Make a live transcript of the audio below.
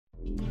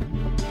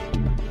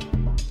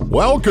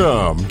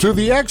Welcome to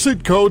the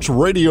Exit Coach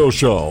Radio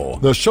Show,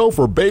 the show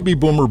for baby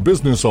boomer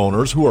business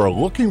owners who are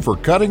looking for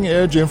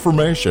cutting-edge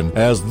information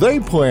as they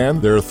plan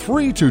their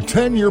 3 to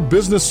 10-year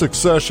business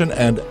succession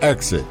and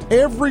exit.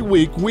 Every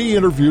week, we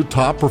interview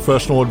top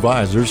professional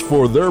advisors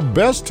for their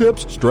best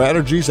tips,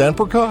 strategies, and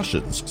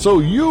precautions, so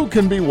you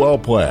can be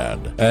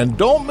well-planned. And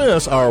don't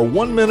miss our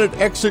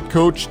 1-minute Exit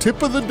Coach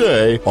tip of the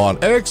day on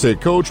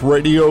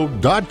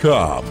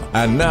ExitCoachRadio.com.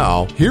 And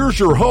now, here's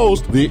your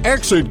host, the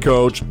Exit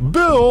Coach,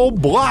 Bill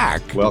Black.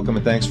 Welcome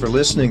and thanks for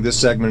listening. This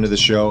segment of the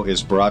show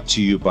is brought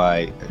to you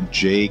by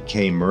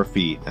J.K.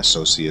 Murphy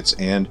Associates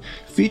and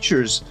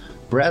features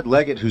Brad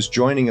Leggett, who's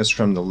joining us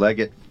from the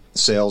Leggett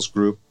Sales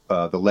Group,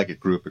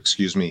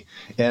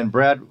 And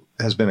Brad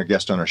has been a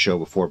guest on our show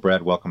before.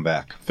 Brad, welcome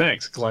back.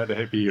 Thanks. Glad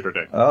to be here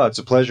today. Oh, it's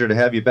a pleasure to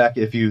have you back.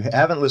 If you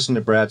haven't listened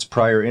to Brad's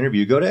prior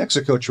interview, go to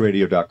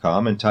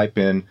ExitCoachRadio.com and type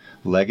in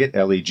Leggett,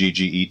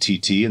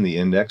 Leggett, in the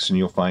index, and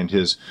you'll find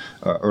his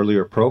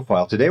earlier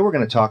profile. Today we're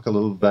going to talk a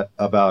little bit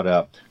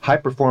about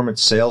high-performance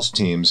sales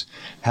teams,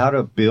 how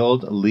to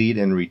build, lead,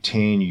 and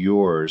retain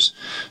yours.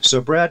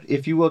 So, Brad,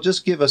 if you will,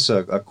 just give us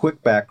a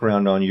quick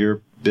background on your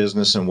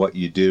business and what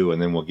you do,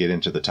 and then we'll get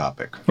into the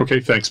topic.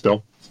 Okay, thanks,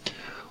 Bill.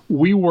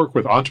 We work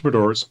with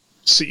entrepreneurs,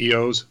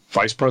 CEOs,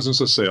 vice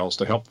presidents of sales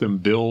to help them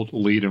build,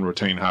 lead, and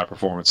retain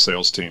high-performance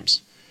sales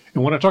teams.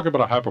 And when I talk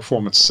about a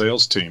high-performance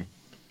sales team,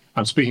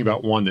 I'm speaking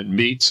about one that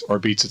meets or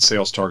beats its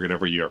sales target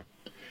every year.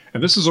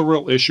 And this is a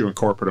real issue in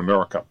corporate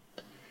America.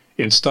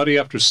 In study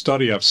after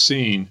study, I've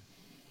seen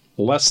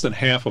less than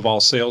half of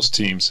all sales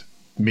teams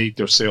meet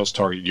their sales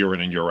target year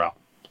in and year out.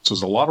 So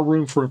there's a lot of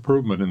room for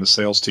improvement in the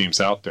sales teams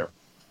out there.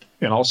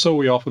 And also,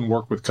 we often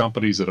work with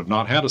companies that have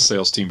not had a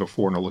sales team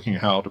before and are looking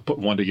at how to put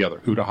one together,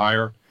 who to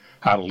hire,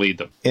 how to lead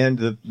them.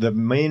 And the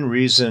main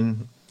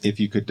reason, if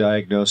you could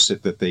diagnose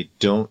it, that they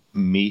don't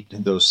meet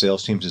those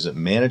sales teams, is it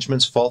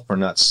management's fault for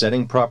not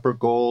setting proper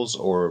goals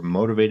or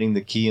motivating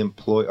the key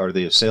employee or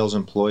the sales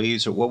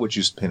employees, or what would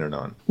you pin it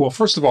on? Well,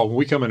 first of all, when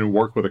we come in and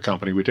work with a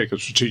company, we take a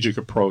strategic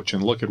approach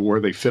and look at where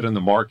they fit in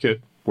the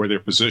market, where they're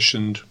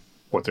positioned,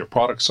 what their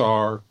products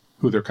are,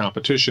 who their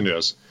competition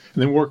is,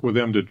 and then work with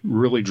them to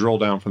really drill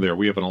down from there.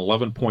 We have an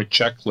 11-point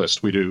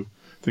checklist we do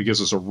that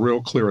gives us a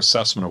real clear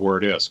assessment of where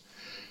it is.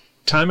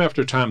 Time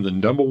after time, the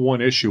number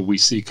one issue we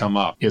see come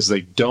up is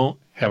they don't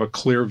have a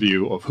clear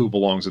view of who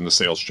belongs in the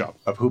sales job.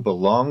 Of who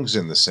belongs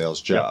in the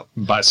sales job.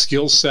 Yep. By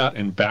skill set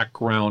and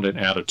background and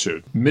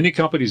attitude. Many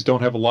companies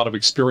don't have a lot of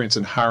experience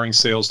in hiring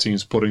sales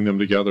teams, putting them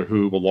together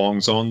who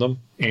belongs on them.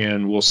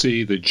 And we'll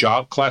see the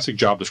classic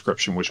job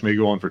description, which may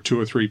go on for 2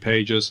 or 3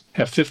 pages,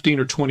 have 15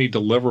 or 20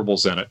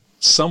 deliverables in it.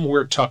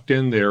 Somewhere tucked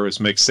in there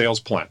is make sales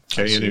plan.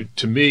 Okay, and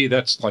to me,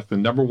 that's like the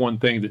number one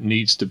thing that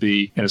needs to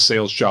be in a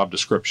sales job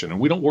description. And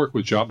we don't work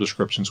with job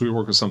descriptions. We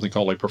work with something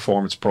called a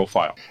performance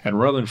profile. And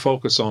rather than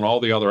focus on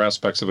all the other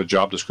aspects of a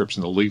job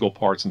description, the legal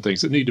parts and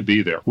things that need to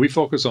be there, we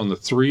focus on the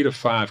 3 to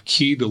 5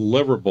 key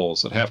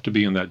deliverables that have to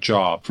be in that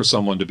job for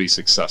someone to be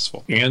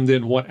successful. And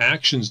then what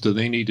actions do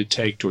they need to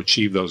take to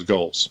achieve those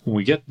goals? When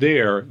we get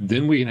there,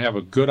 then we can have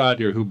a good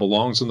idea who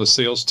belongs in the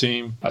sales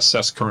team,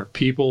 assess current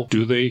people.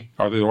 Are they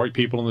the right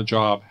people in the job?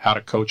 How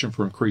to coach them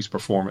for increased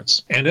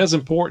performance. And as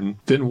important,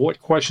 then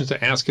what questions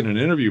to ask in an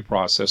interview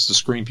process to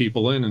screen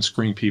people in and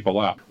screen people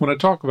out. When I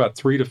talk about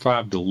 3 to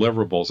 5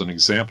 deliverables, an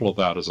example of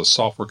that is a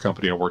software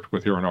company I worked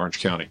with here in Orange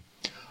County.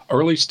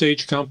 Early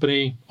stage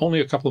company, only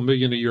a couple of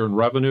million a year in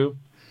revenue.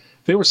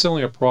 They were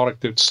selling a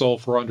product that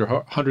sold for under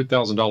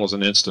 $100,000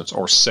 an instance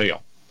or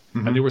sale.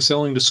 Mm-hmm. And they were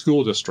selling to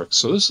school districts.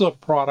 So this is a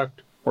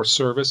product or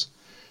service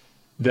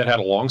that had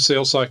a long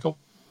sales cycle,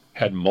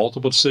 had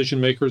multiple decision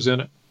makers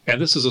in it. And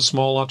this is a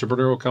small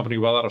entrepreneurial company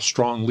without a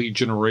strong lead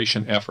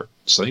generation effort.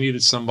 So they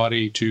needed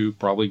somebody to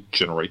probably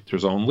generate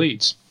their own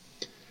leads.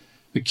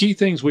 The key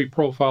things we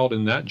profiled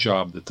in that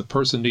job that the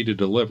person needed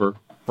to deliver,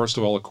 first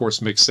of all, of course,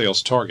 make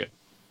sales target.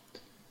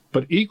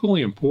 But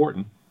equally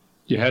important,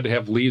 you had to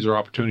have leads or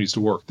opportunities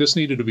to work. This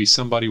needed to be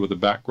somebody with a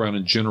background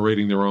in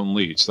generating their own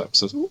leads.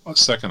 That's a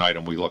second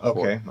item we looked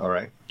for. Okay, all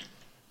right.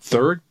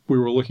 Third, we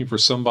were looking for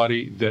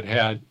somebody that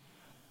had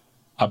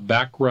a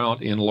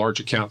background in large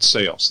account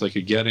sales. They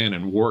could get in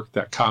and work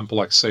that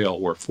complex sale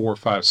where 4,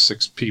 5,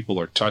 6 people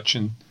are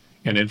touching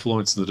and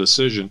influencing the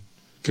decision,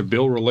 could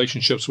build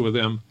relationships with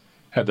them,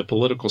 had the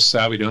political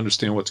savvy to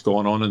understand what's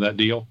going on in that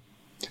deal,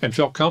 and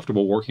felt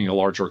comfortable working a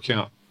larger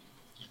account.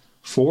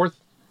 Fourth,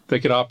 they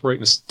could operate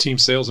in a team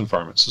sales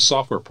environment. It's a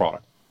software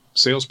product.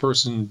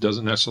 Salesperson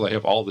doesn't necessarily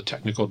have all the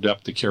technical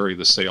depth to carry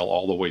the sale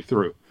all the way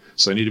through.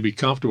 So they need to be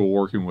comfortable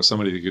working with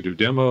somebody that could do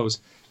demos,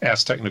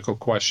 ask technical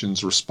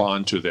questions,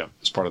 respond to them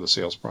as part of the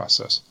sales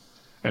process.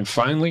 And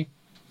finally,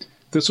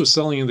 this was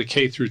selling in the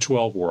K through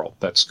 12 world.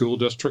 That's school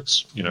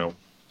districts,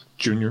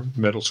 junior,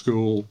 middle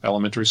school,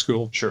 elementary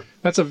school. Sure.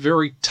 That's a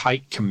very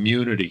tight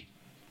community.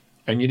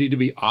 And you need to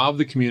be of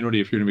the community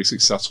if you're going to be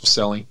successful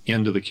selling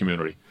into the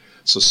community.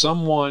 So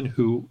someone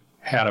who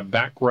had a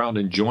background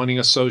in joining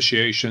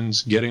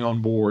associations, getting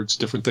on boards,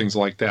 different things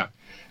like that,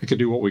 it could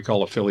do what we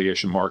call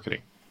affiliation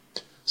marketing.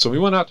 So we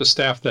went out to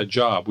staff that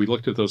job. We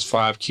looked at those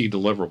 5 key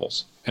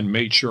deliverables and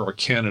made sure our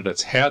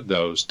candidates had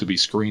those to be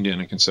screened in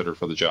and considered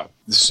for the job.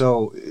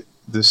 So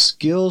the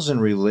skills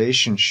and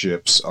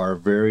relationships are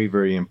very,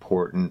 very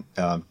important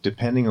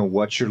depending on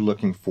what you're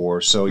looking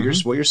for. So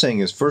what you're saying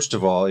is, first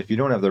of all, if you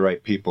don't have the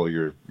right people,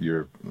 you're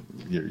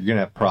going to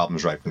have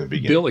problems right from the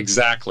beginning. Bill,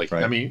 exactly.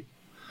 Right? I mean,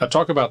 I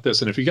talk about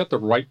this, and if you got the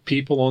right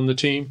people on the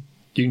team,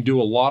 you can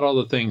do a lot of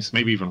other things,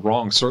 maybe even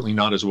wrong, certainly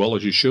not as well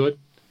as you should,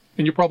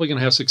 and you're probably going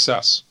to have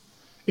success.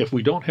 If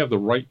we don't have the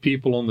right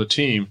people on the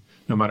team,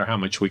 no matter how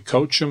much we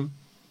coach them,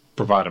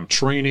 provide them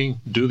training,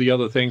 do the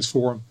other things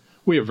for them,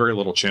 we have very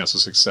little chance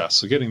of success.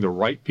 So getting the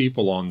right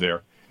people on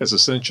there is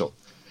essential.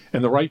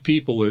 And the right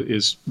people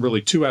is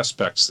really 2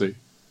 aspects: the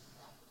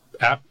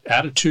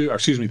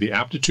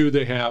aptitude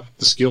they have,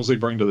 the skills they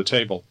bring to the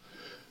table.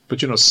 But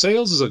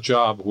sales is a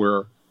job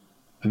where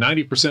a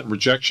 90%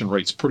 rejection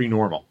rate's pretty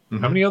normal.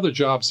 How many other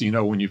jobs do you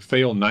know when you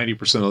fail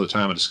 90% of the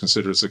time it is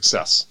considered a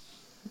success?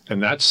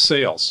 And that's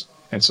sales.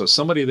 And so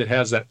somebody that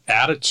has that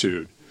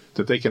attitude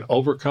that they can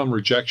overcome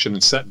rejection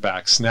and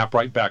setbacks, snap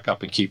right back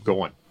up and keep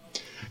going.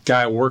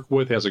 Guy I work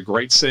with has a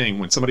great saying.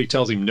 When somebody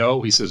tells him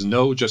no, he says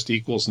no just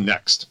equals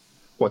next.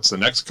 What's the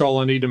next call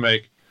I need to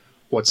make?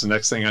 What's the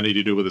next thing I need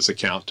to do with this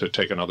account to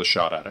take another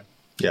shot at it?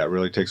 Yeah, it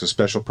really takes a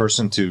special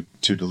person to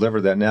deliver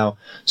that. Now,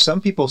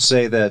 some people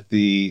say that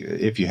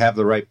if you have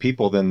the right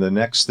people, then the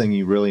next thing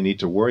you really need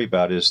to worry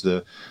about is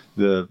the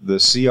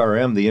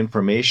CRM, the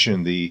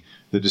information, the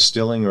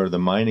distilling or the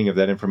mining of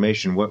that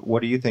information.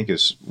 What do you think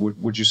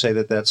would you say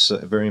that that's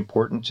very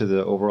important to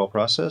the overall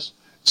process?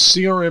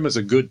 CRM is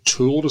a good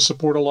tool to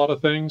support a lot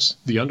of things.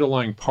 The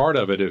underlying part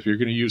of it, if you're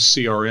going to use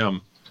CRM,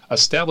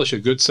 establish a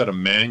good set of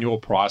manual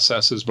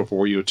processes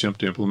before you attempt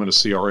to implement a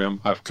CRM.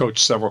 I've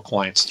coached several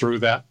clients through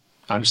that.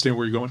 I understand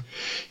where you're going.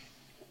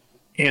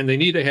 And they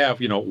need to have,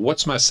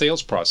 what's my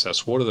sales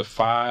process? What are the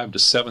 5 to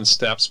 7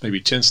 steps,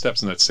 maybe 10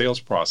 steps in that sales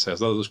process?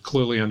 Those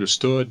clearly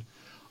understood.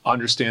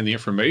 Understand the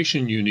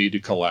information you need to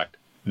collect.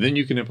 Then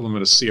you can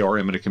implement a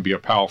CRM, and it can be a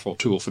powerful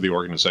tool for the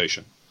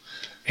organization.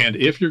 And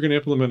if you're going to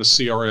implement a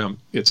CRM,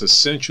 it's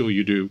essential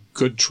you do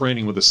good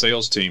training with the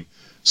sales team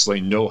so they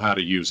know how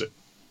to use it.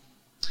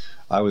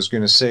 I was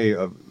going to say,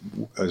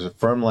 as a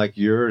firm like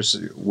yours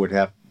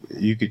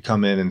you could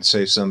come in and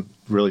say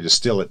really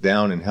distill it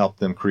down and help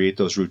them create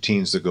those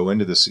routines that go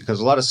into this,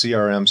 because a lot of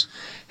CRMs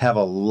have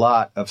a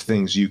lot of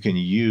things you can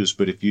use,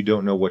 but if you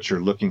don't know what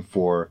you're looking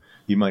for,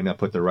 you might not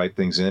put the right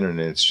things in, and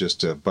it's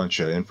just a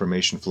bunch of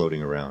information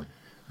floating around.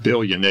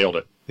 Bill, you nailed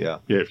it. Yeah.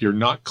 If you're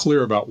not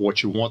clear about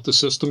what you want the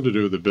system to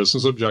do, the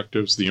business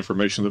objectives, the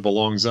information that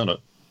belongs in it,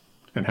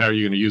 and how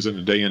you're going to use it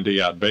on a day in,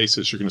 day out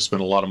basis, you're going to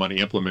spend a lot of money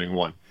implementing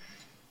one.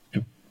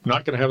 You're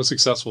not going to have a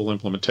successful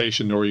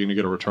implementation, nor are you going to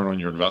get a return on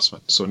your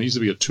investment. So it needs to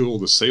be a tool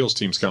the sales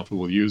team's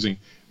comfortable with using.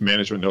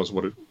 Management knows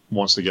what it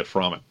wants to get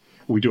from it.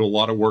 We do a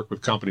lot of work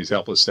with companies to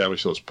help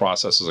establish those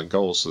processes and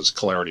goals, so there's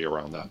clarity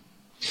around that.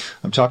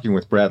 I'm talking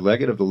with Brad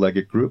Leggett of the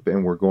Leggett Group,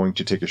 and we're going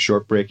to take a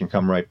short break and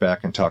come right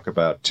back and talk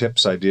about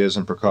tips, ideas,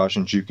 and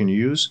precautions you can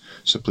use.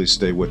 So please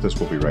stay with us.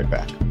 We'll be right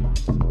back.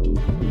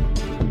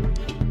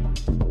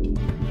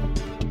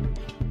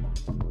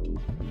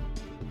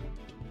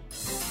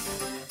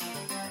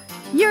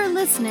 You're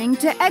listening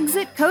to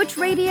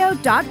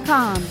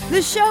ExitCoachRadio.com,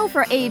 the show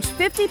for age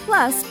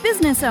 50-plus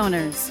business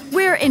owners.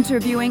 We're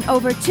interviewing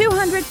over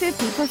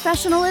 250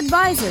 professional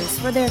advisors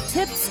for their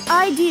tips,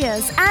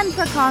 ideas, and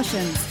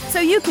precautions, so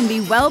you can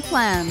be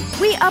well-planned.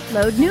 We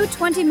upload new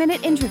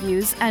 20-minute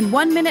interviews and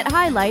 1-minute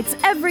highlights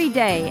every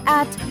day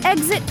at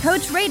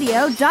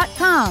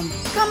ExitCoachRadio.com.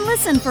 Come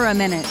listen for a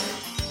minute.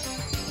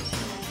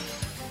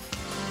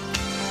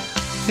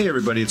 Hey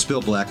everybody, it's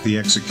Bill Black, the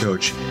Exit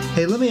Coach.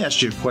 Hey, let me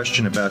ask you a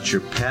question about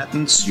your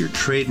patents, your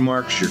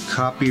trademarks, your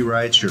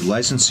copyrights, your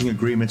licensing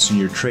agreements, and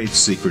your trade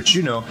secrets.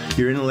 Your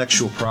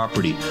intellectual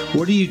property.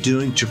 What are you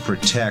doing to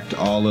protect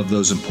all of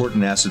those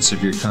important assets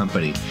of your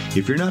company?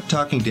 If you're not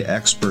talking to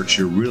experts,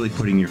 you're really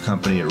putting your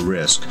company at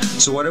risk.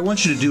 So what I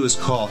want you to do is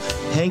call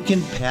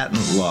Henkin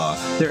Patent Law.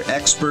 They're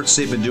experts.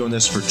 They've been doing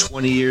this for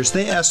 20 years.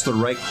 They ask the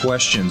right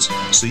questions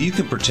so you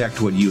can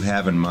protect what you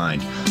have in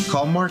mind.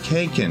 Call Mark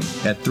Henkin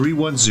at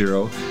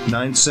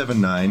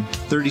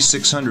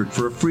 310-979-3600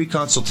 for a free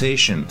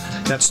consultation.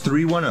 That's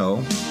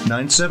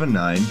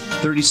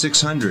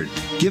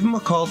 310-979-3600. Give them a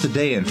call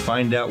today and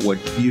find out what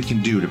you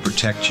can do to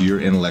protect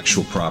your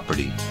intellectual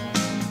property.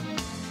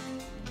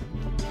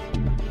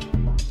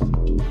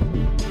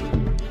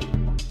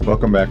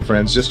 Welcome back,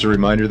 friends. Just a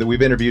reminder that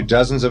we've interviewed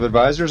dozens of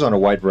advisors on a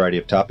wide variety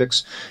of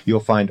topics.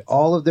 You'll find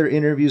all of their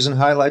interviews and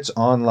highlights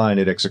online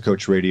at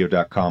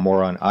ExitCoachRadio.com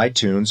or on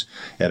iTunes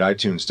at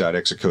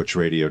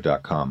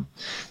iTunes.ExitCoachRadio.com.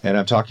 And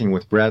I'm talking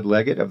with Brad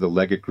Leggett of the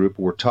Leggett Group.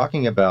 We're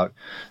talking about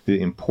the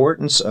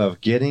importance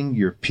of getting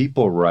your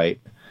people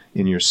right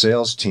in your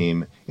sales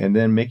team, and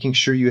then making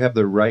sure you have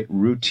the right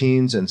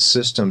routines and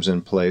systems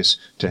in place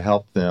to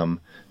help them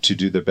to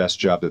do the best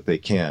job that they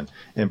can.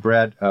 And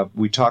Brad,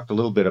 we talked a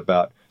little bit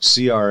about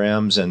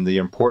CRMs and the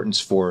importance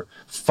for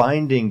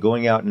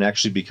going out and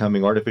actually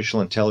becoming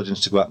artificial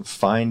intelligence to go out and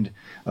find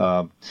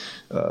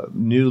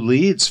new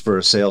leads for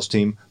a sales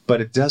team, but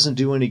it doesn't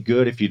do any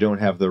good if you don't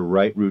have the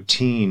right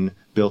routine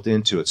built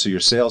into it. So your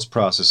sales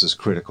process is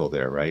critical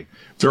there, right?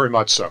 Very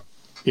much so.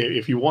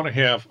 If you want to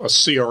have a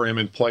CRM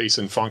in place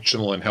and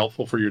functional and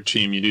helpful for your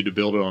team, you need to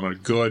build it on a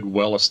good,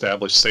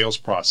 well-established sales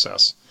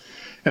process.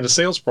 And the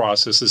sales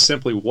process is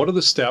simply, what are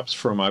the steps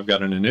from I've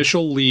got an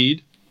initial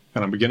lead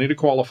and I'm beginning to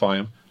qualify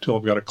them till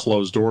I've got a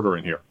closed order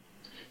in here.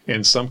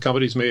 And some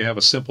companies may have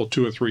a simple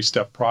 2 or 3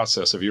 step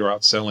process. If you're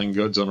out selling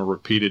goods on a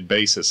repeated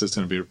basis, it's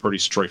going to be a pretty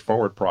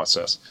straightforward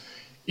process.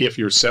 If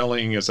you're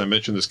selling, as I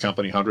mentioned, this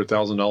company,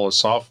 $100,000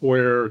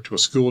 software to a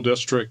school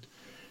district,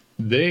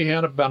 they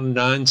had about a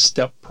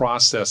 9-step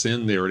process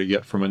in there to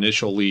get from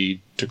initial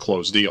lead to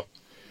closed deal.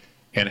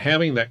 And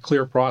having that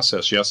clear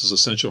process, yes, is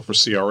essential for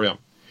CRM.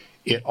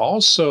 It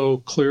also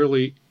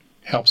clearly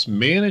helps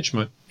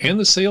management and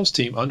the sales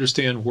team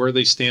understand where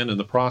they stand in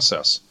the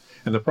process.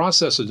 And the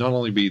process would not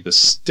only be the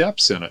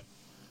steps in it,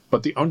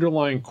 but the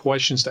underlying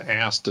questions to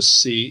ask to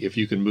see if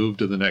you can move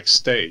to the next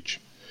stage.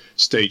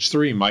 Stage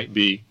 3 might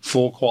be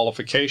full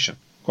qualification.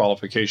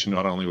 Qualification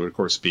not only would, of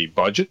course, be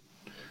budget,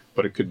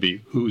 but it could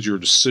be who's your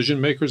decision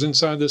makers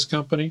inside this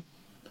company,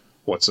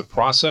 what's the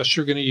process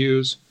you're going to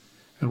use,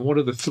 and what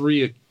are the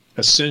 3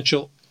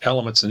 essential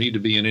elements that need to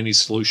be in any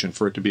solution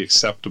for it to be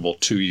acceptable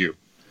to you,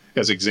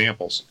 as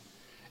examples.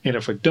 And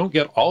if I don't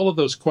get all of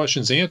those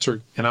questions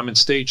answered and I'm in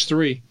stage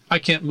 3, I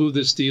can't move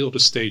this deal to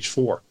stage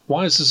 4.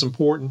 Why is this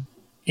important?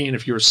 And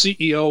if you're a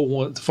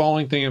CEO, the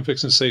following thing I'm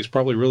fixing to say is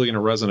probably really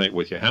going to resonate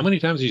with you. How many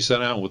times have you sat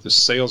down with a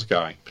sales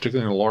guy,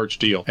 particularly in a large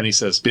deal, and he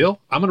says, Bill,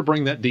 I'm going to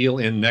bring that deal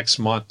in next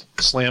month.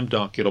 Slam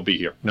dunk, it'll be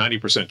here.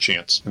 90%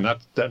 chance. And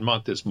that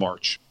month is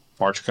March.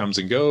 March comes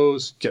and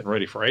goes, getting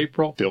ready for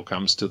April. Bill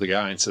comes to the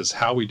guy and says,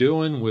 how we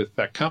doing with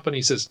that company?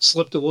 He says,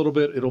 slipped a little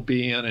bit. It'll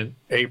be in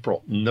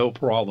April. No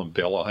problem,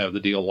 Bill. I'll have the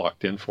deal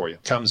locked in for you.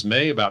 Comes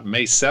May, about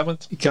May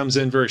 7th. He comes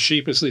in very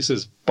sheepishly,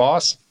 says,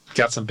 boss,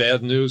 got some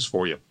bad news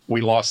for you.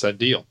 We lost that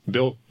deal.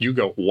 Bill, you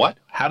go, what?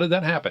 How did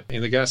that happen?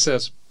 And the guy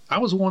says, I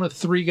was one of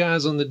 3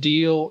 guys on the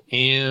deal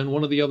and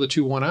one of the other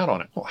 2 went out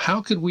on it. Well, how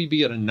could we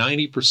be at a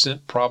 90%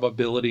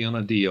 probability on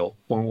a deal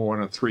when we're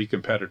one of 3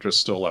 competitors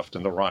still left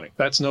in the running?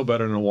 That's no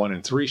better than a 1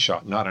 in 3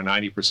 shot, not a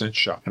 90%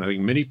 shot. And I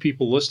think many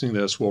people listening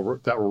to this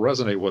that will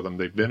resonate with them.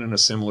 They've been in a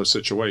similar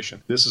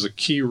situation. This is a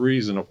key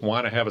reason of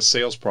why to have a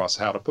sales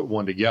process, how to put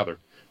one together,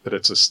 that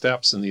it's the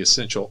steps and the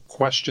essential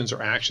questions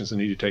or actions that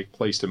need to take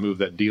place to move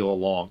that deal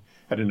along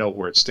and to know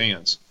where it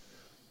stands.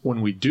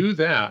 When we do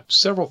that,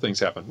 several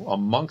things happen.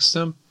 Amongst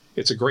them,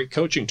 it's a great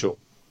coaching tool.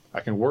 I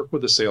can work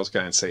with the sales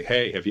guy and say,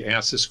 hey, have you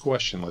asked this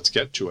question? Let's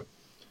get to it.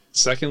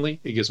 Secondly,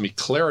 it gives me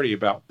clarity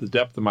about the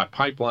depth of my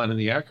pipeline and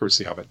the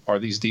accuracy of it. Are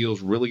these deals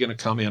really going to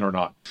come in or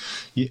not?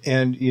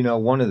 And,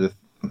 one of the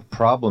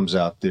problems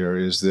out there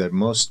is that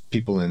most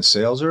people in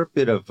sales are a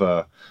bit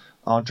of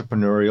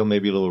entrepreneurial,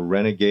 maybe a little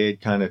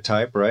renegade kind of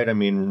type, right? I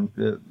mean,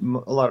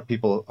 a lot of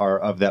people are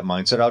of that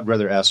mindset. I'd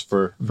rather ask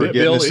for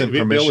forgiveness and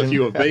permission. Bill, if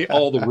you obey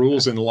all the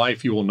rules in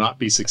life, you will not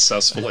be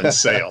successful in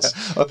sales.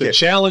 Okay. The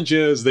challenge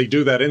is they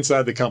do that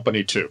inside the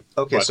company too.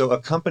 Okay, so a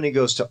company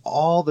goes to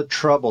all the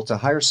trouble to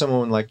hire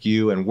someone like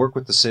you and work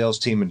with the sales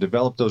team and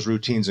develop those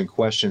routines and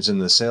questions, and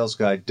the sales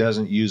guy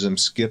doesn't use them,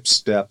 skips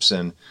steps.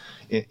 And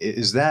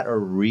is that a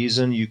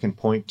reason you can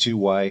point to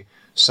why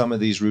some of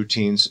these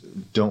routines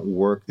don't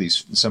work,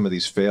 some of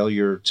these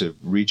failure to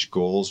reach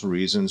goals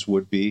reasons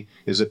would be?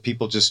 Is that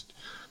people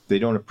they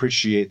don't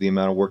appreciate the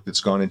amount of work that's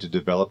gone into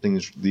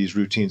developing these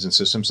routines and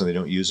systems and they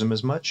don't use them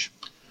as much?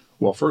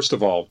 Well, first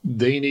of all,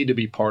 they need to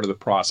be part of the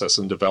process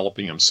in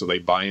developing them so they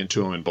buy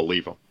into them and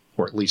believe them,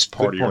 or at least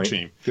part of your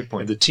team. Good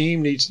point. And the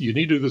team you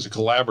need to do this as a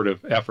collaborative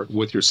effort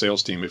with your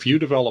sales team. If you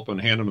develop and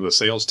hand them to the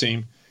sales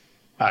team,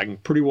 I can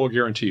pretty well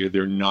guarantee you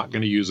they're not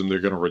going to use them. They're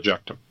going to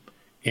reject them.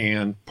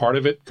 And part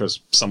of it because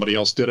somebody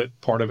else did it,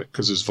 part of it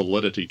because there's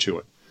validity to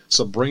it.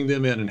 So bring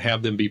them in and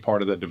have them be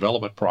part of that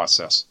development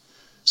process.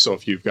 So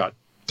if you've got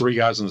 3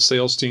 guys on the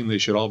sales team, they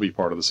should all be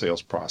part of the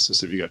sales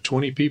process. If you've got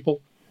 20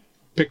 people,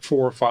 pick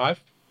 4 or 5,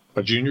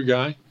 a junior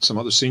guy, some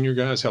other senior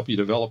guys, help you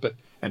develop it,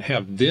 and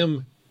have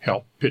them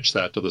help pitch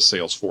that to the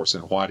sales force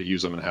and why to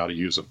use them and how to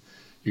use them.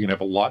 You can have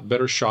a lot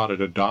better shot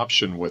at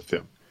adoption with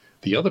them.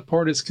 The other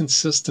part is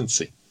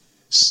consistency.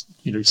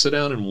 Sit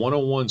down in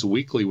one-on-ones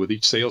weekly with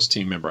each sales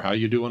team member. How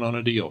you doing on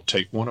a deal?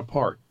 Take one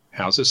apart.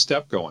 How's this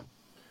step going?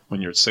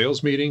 When you're at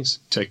sales meetings,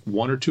 take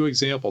 1 or 2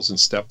 examples and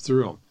step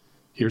through them.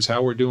 Here's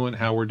how we're doing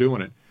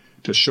it,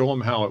 to show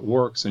them how it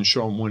works and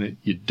show them when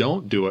you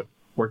don't do it,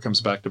 where it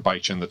comes back to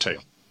bite you in the tail.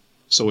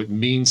 So it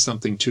means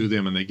something to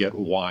them and they get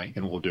why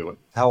and will do it.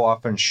 How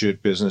often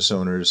should business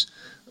owners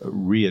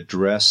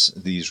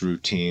readdress these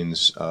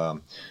routines?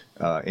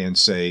 and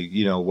say,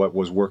 what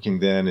was working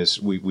then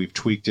is we've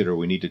tweaked it, or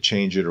we need to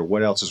change it, or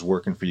what else is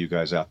working for you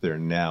guys out there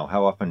now?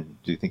 How often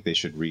do you think they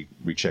should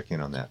recheck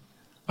in on that?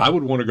 I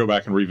would want to go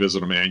back and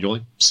revisit them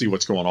annually, see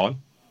what's going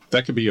on.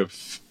 That could be a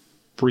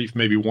brief,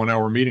 maybe 1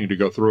 hour meeting to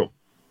go through them.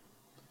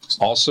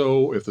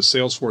 Also, if the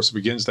sales force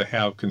begins to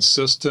have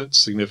consistent,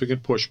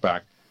 significant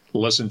pushback,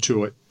 listen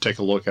to it, take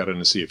a look at it,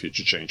 and see if you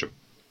should change them.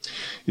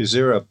 Is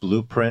there a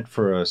blueprint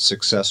for a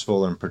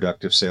successful and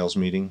productive sales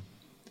meeting?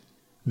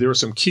 There are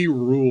some key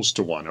rules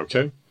to one,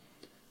 okay?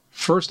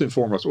 First and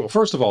foremost,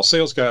 first of all,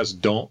 sales guys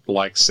don't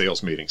like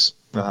sales meetings,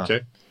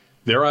 okay?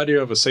 Their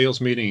idea of a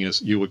sales meeting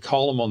is you would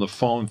call them on the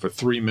phone for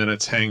 3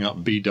 minutes, hang up,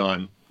 and be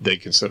done. They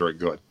consider it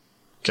good.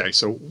 Okay,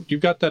 so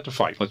you've got that to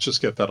fight. Let's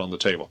just get that on the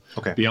table.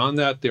 Okay. Beyond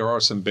that, there are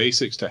some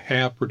basics to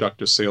have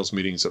productive sales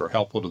meetings that are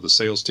helpful to the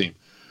sales team.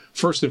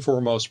 First and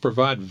foremost,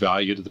 provide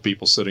value to the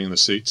people sitting in the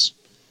seats.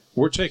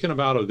 We're taking them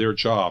out of their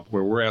job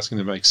where we're asking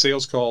them to make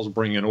sales calls,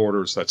 bring in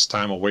orders. That's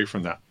time away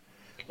from that.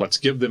 Let's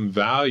give them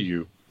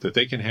value that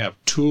they can have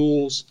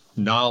tools,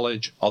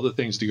 knowledge, other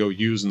things to go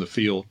use in the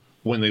field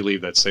when they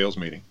leave that sales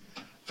meeting.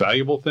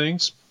 Valuable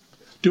things,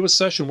 do a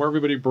session where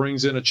everybody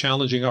brings in a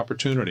challenging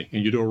opportunity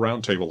and you do a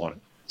roundtable on it.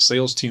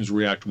 Sales teams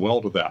react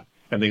well to that,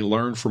 and they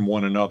learn from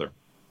one another.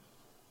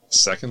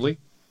 Secondly,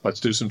 let's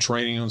do some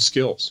training on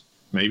skills.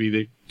 Maybe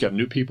they got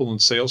new people in the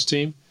sales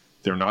team.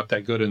 They're not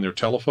that good in their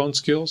telephone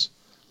skills.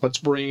 Let's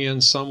bring in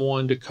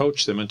someone to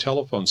coach them in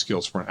telephone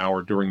skills for an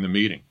hour during the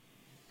meeting.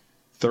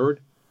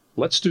 Third,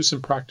 let's do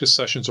some practice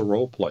sessions of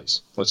role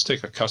plays. Let's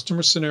take a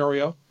customer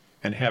scenario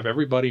and have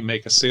everybody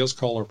make a sales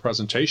call or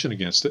presentation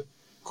against it,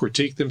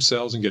 critique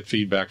themselves and get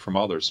feedback from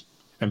others.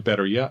 And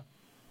better yet,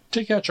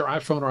 take out your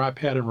iPhone or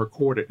iPad and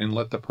record it and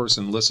let the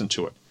person listen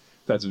to it.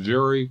 That's a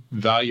very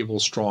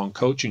valuable, strong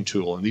coaching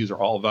tool, and these are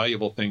all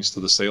valuable things to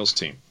the sales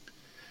team.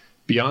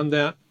 Beyond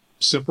that,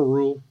 simple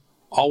rule,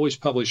 always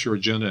publish your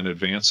agenda in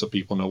advance so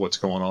people know what's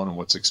going on and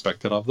what's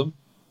expected of them.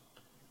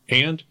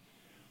 And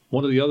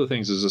one of the other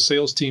things is a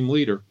sales team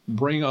leader,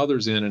 bring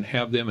others in and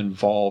have them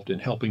involved in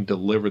helping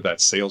deliver that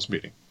sales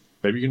meeting.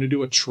 Maybe you're going to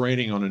do a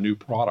training on a new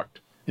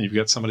product, and you've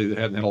got somebody that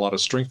hadn't had a lot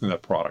of strength in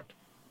that product.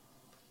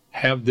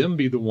 Have them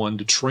be the one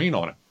to train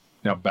on it.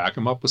 Now, back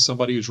them up with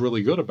somebody who's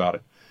really good about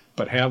it,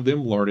 but have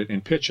them learn it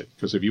and pitch it.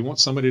 Because if you want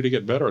somebody to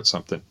get better at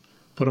something,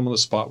 put them on the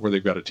spot where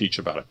they've got to teach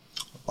about it.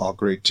 All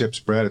great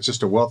tips, Brad. It's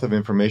just a wealth of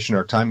information.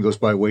 Our time goes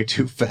by way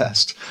too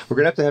fast. We're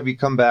going to have you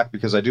come back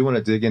because I do want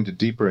to dig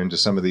deeper into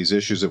some of these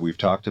issues that we've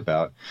talked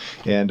about.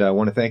 And I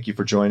want to thank you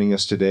for joining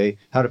us today.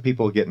 How do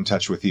people get in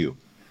touch with you?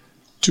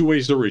 2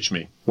 ways to reach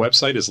me.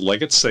 Website is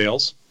Leggett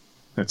Sales.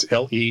 That's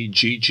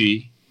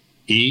LEGGETT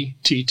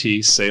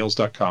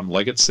sales.com,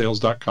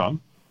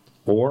 leggettsales.com,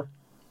 or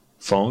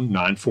phone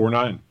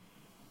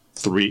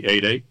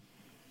 949-388-6910.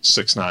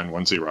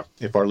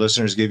 If our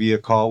listeners give you a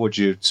call, would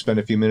you spend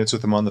a few minutes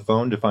with them on the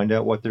phone to find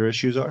out what their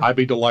issues are? I'd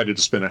be delighted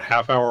to spend a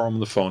half hour on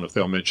the phone if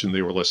they'll mention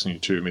they were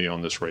listening to me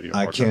on this radio.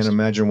 I can't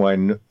imagine why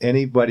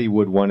anybody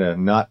would want to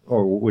not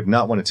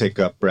want to take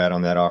up Brad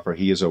on that offer.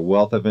 He is a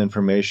wealth of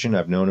information.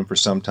 I've known him for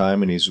some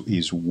time, and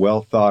he's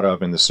well thought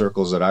of in the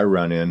circles that I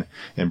run in.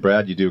 And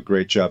Brad, you do a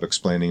great job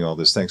explaining all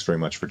this. Thanks very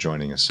much for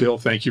joining us. Bill,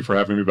 thank you for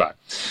having me back.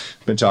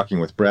 Been talking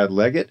with Brad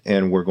Leggett,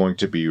 and we're going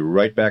to be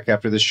right back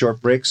after this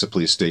short break, so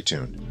please stay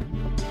tuned.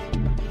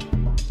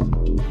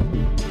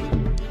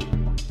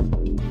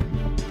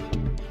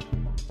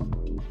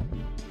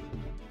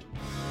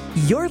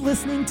 You're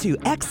listening to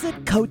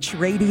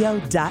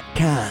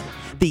ExitCoachRadio.com,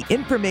 the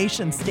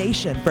information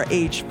station for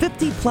age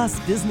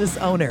 50-plus business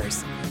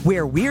owners,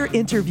 where we're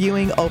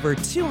interviewing over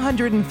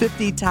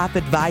 250 top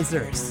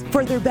advisors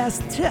for their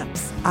best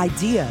tips,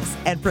 ideas,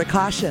 and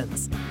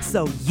precautions,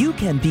 so you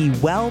can be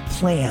well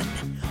planned.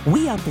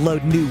 We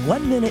upload new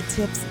 1-minute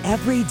tips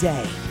every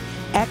day.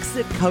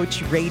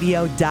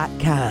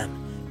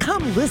 ExitCoachRadio.com.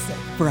 Come listen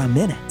for a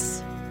minute.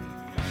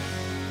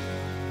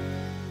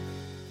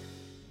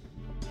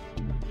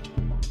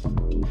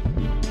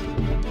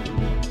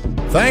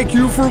 Thank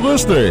you for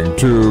listening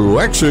to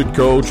Exit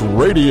Coach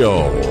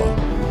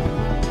Radio.